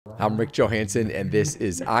I'm Rick Johanson, and this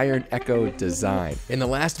is IronEcho Design. In the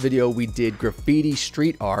last video, we did graffiti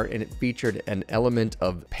street art, and it featured an element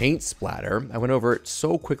of paint splatter. I went over it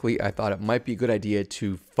so quickly, I thought it might be a good idea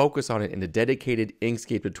to focus on it in a dedicated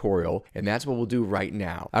Inkscape tutorial, and that's what we'll do right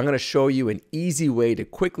now. I'm going to show you an easy way to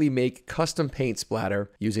quickly make custom paint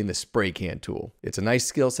splatter using the spray can tool. It's a nice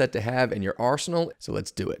skill set to have in your arsenal, so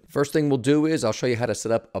let's do it. First thing we'll do is I'll show you how to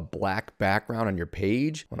set up a black background on your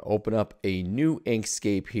page. I'm going to open up a new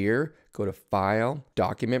Inkscape here. Go to File,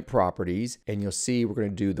 Document Properties, and you'll see we're going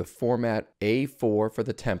to do the format A4 for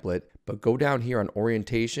the template, but go down here on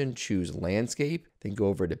Orientation, choose Landscape, then go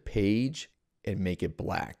over to Page, and make it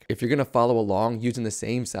black. If you're going to follow along, using the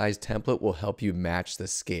same size template will help you match the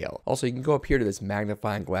scale. Also, you can go up here to this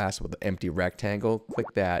magnifying glass with an empty rectangle,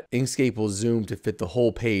 click that. Inkscape will zoom to fit the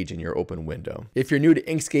whole page in your open window. If you're new to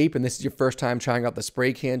Inkscape and this is your first time trying out the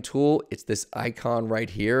spray can tool, it's this icon right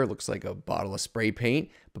here. It looks like a bottle of spray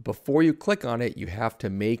paint. But before you click on it, you have to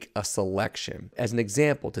make a selection. As an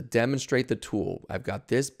example, to demonstrate the tool, I've got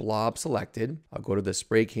this blob selected. I'll go to the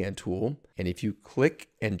spray can tool, and if you click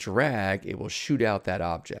and drag, it will shoot out that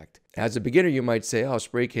object. As a beginner, you might say, oh,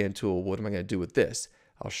 spray can tool, what am I going to do with this?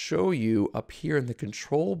 I'll show you up here in the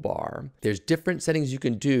control bar, there's different settings you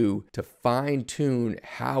can do to fine tune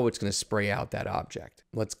how it's going to spray out that object.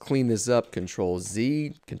 Let's clean this up, Control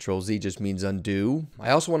Z. Control Z just means undo.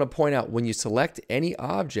 I also want to point out when you select any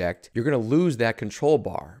object, you're going to lose that control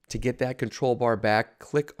bar. To get that control bar back,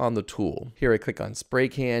 click on the tool. Here I click on spray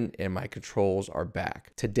can and my controls are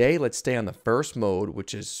back. Today, let's stay on the first mode,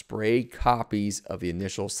 which is spray copies of the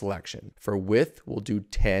initial selection. For width, we'll do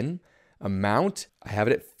 10. Amount, I have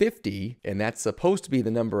it at 50, and that's supposed to be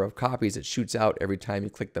the number of copies it shoots out every time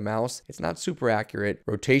you click the mouse. It's not super accurate.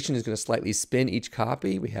 Rotation is going to slightly spin each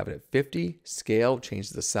copy. We have it at 50. Scale,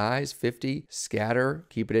 change the size, 50. Scatter,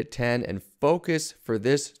 keep it at 10. And focus, for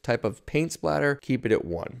this type of paint splatter, keep it at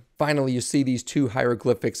 1. Finally, you see these two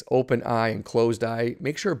hieroglyphics, open eye and closed eye.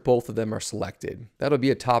 Make sure both of them are selected. That'll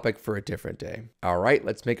be a topic for a different day. All right,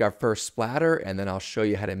 let's make our first splatter, and then I'll show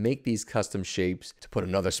you how to make these custom shapes to put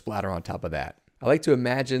another splatter on top of that. I like to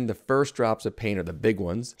imagine the first drops of paint are the big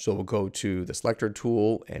ones. So we'll go to the selector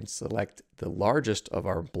tool and select the largest of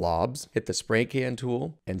our blobs, hit the spray can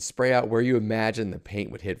tool, and spray out where you imagine the paint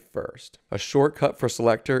would hit first. A shortcut for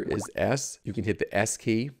selector is S. You can hit the S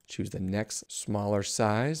key, choose the next smaller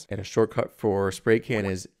size, and a shortcut for spray can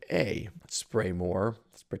is A. Let's spray more.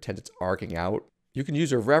 Let's pretend it's arcing out. You can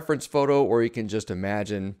use a reference photo, or you can just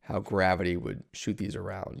imagine how gravity would shoot these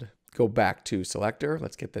around. Go back to selector.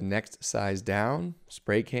 Let's get the next size down,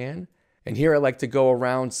 spray can. And here I like to go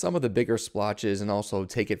around some of the bigger splotches and also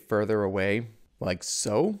take it further away, like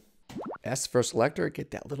so. S for selector,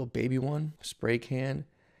 get that little baby one, spray can.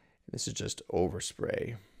 This is just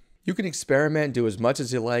overspray. You can experiment, do as much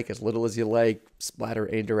as you like, as little as you like, splatter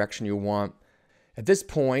any direction you want. At this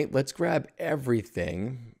point, let's grab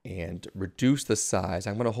everything and reduce the size.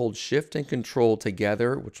 I'm going to hold Shift and Control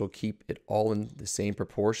together, which will keep it all in the same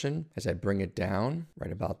proportion as I bring it down,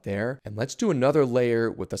 right about there. And let's do another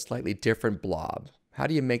layer with a slightly different blob. How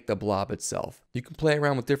do you make the blob itself? You can play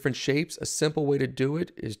around with different shapes. A simple way to do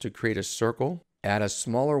it is to create a circle, add a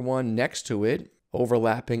smaller one next to it,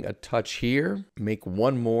 overlapping a touch here, make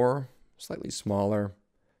one more, slightly smaller.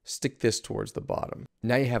 Stick this towards the bottom.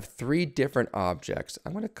 Now you have 3 different objects.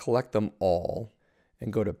 I'm going to collect them all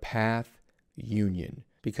and go to Path, Union,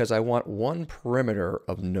 because I want one perimeter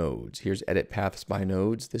of nodes. Here's Edit Paths by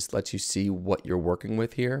Nodes. This lets you see what you're working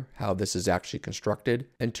with here, how this is actually constructed.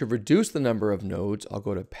 And to reduce the number of nodes, I'll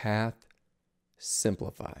go to Path,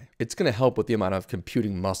 Simplify. It's going to help with the amount of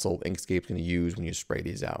computing muscle Inkscape's going to use when you spray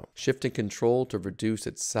these out. Shift and Control to reduce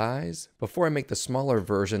its size. Before I make the smaller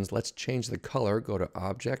versions, let's change the color. Go to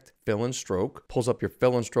Object, Fill and Stroke. Pulls up your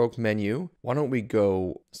Fill and Stroke menu. Why don't we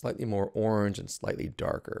go slightly more orange and slightly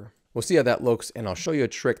darker? We'll see how that looks, and I'll show you a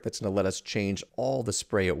trick that's going to let us change all the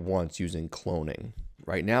spray at once using cloning.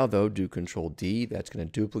 Right now though, do Control D, that's going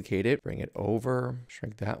to duplicate it, bring it over,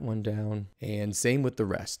 shrink that one down, and same with the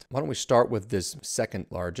rest. Why don't we start with this second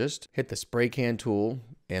largest, hit the spray can tool,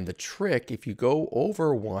 and the trick, if you go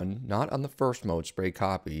over one, not on the first mode, spray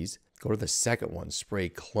copies, go to the second one, spray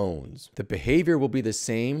clones. The behavior will be the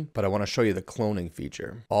same, but I want to show you the cloning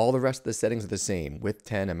feature. All the rest of the settings are the same. Width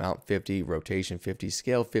 10, amount 50, rotation 50,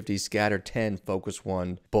 scale 50, scatter 10, focus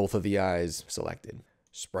 1, both of the eyes selected.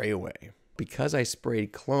 Spray away. Because I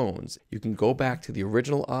sprayed clones, you can go back to the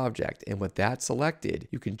original object, and with that selected,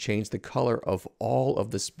 you can change the color of all of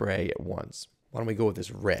the spray at once. Why don't we go with this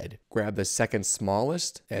red? Grab the second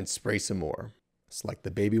smallest and spray some more. Select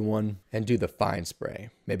the baby one and do the fine spray.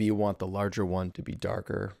 Maybe you want the larger one to be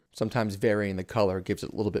darker. Sometimes varying the color gives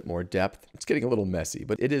it a little bit more depth. It's getting a little messy,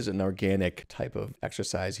 but it is an organic type of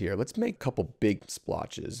exercise here. Let's make a couple big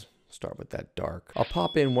splotches. Start with that dark. I'll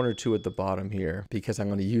pop in 1 or 2 at the bottom here because I'm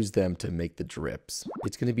going to use them to make the drips.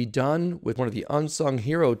 It's going to be done with one of the unsung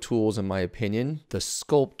hero tools, in my opinion, the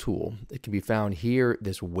Sculpt tool. It can be found here,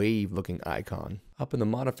 this wave looking icon. Up in the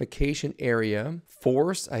modification area,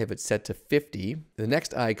 force, I have it set to 50. The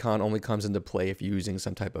next icon only comes into play if you're using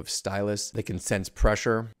some type of stylus that can sense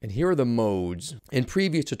pressure. And here are the modes. In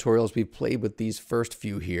previous tutorials, we played with these first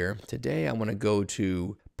few here. Today, I want to go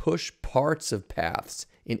to push parts of paths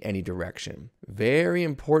in any direction. Very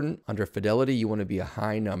important, under fidelity, you want to be a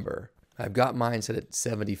high number. I've got mine set at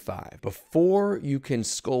 75. Before you can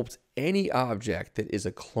sculpt any object that is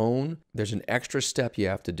a clone, there's an extra step you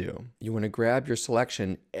have to do. You want to grab your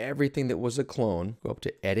selection, everything that was a clone, go up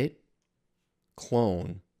to Edit,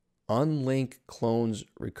 Clone, Unlink Clones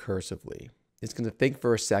Recursively. It's going to think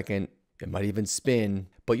for a second. It might even spin,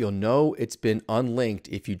 but you'll know it's been unlinked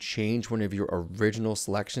if you change one of your original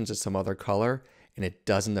selections to some other color and it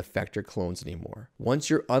doesn't affect your clones anymore. Once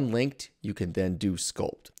you're unlinked, you can then do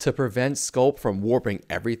Sculpt. To prevent Sculpt from warping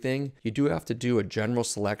everything, you do have to do a general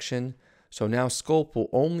selection. So now Sculpt will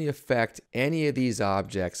only affect any of these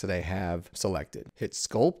objects that I have selected. Hit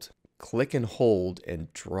Sculpt, click and hold,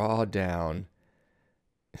 and draw down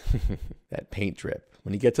that paint drip.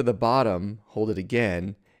 When you get to the bottom, hold it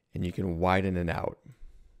again, and you can widen it out.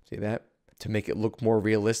 See that? To make it look more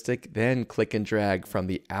realistic, then click and drag from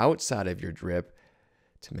the outside of your drip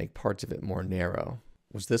to make parts of it more narrow.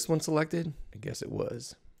 Was this one selected? I guess it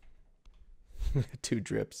was. 2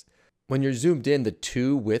 drips. When you're zoomed in, the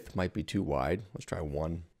 2 width might be too wide. Let's try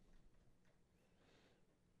 1.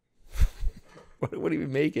 What are we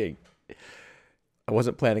making? I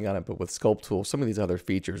wasn't planning on it, but with Sculpt Tool, some of these other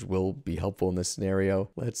features will be helpful in this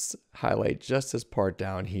scenario. Let's highlight just this part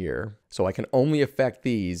down here. So I can only affect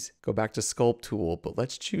these. Go back to Sculpt Tool, but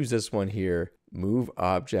let's choose this one here. Move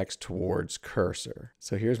objects towards cursor.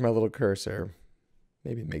 So here's my little cursor.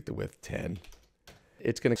 Maybe make the width 10.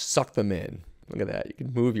 It's going to suck them in. Look at that. You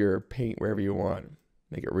can move your paint wherever you want.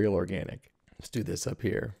 Make it real organic. Let's do this up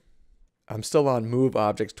here. I'm still on move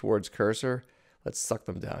objects towards cursor. Let's suck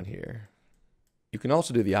them down here. You can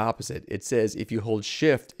also do the opposite. It says if you hold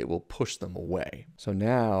shift, it will push them away. So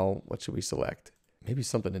now, what should we select? Maybe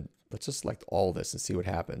something, let's just select all this and see what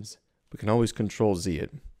happens. We can always Control Z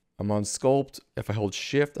it. I'm on Sculpt. If I hold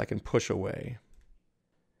shift, I can push away.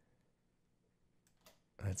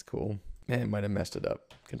 That's cool. Man, I might have messed it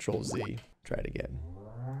up. Control Z, try it again.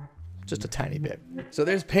 Just a tiny bit. So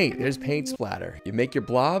there's paint, there's Paint Splatter. You make your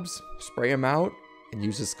blobs, spray them out, and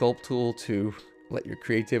use the Sculpt tool to let your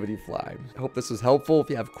creativity fly. I hope this was helpful.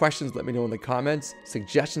 If you have questions, let me know in the comments.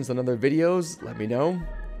 Suggestions on other videos, let me know.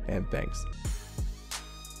 And thanks.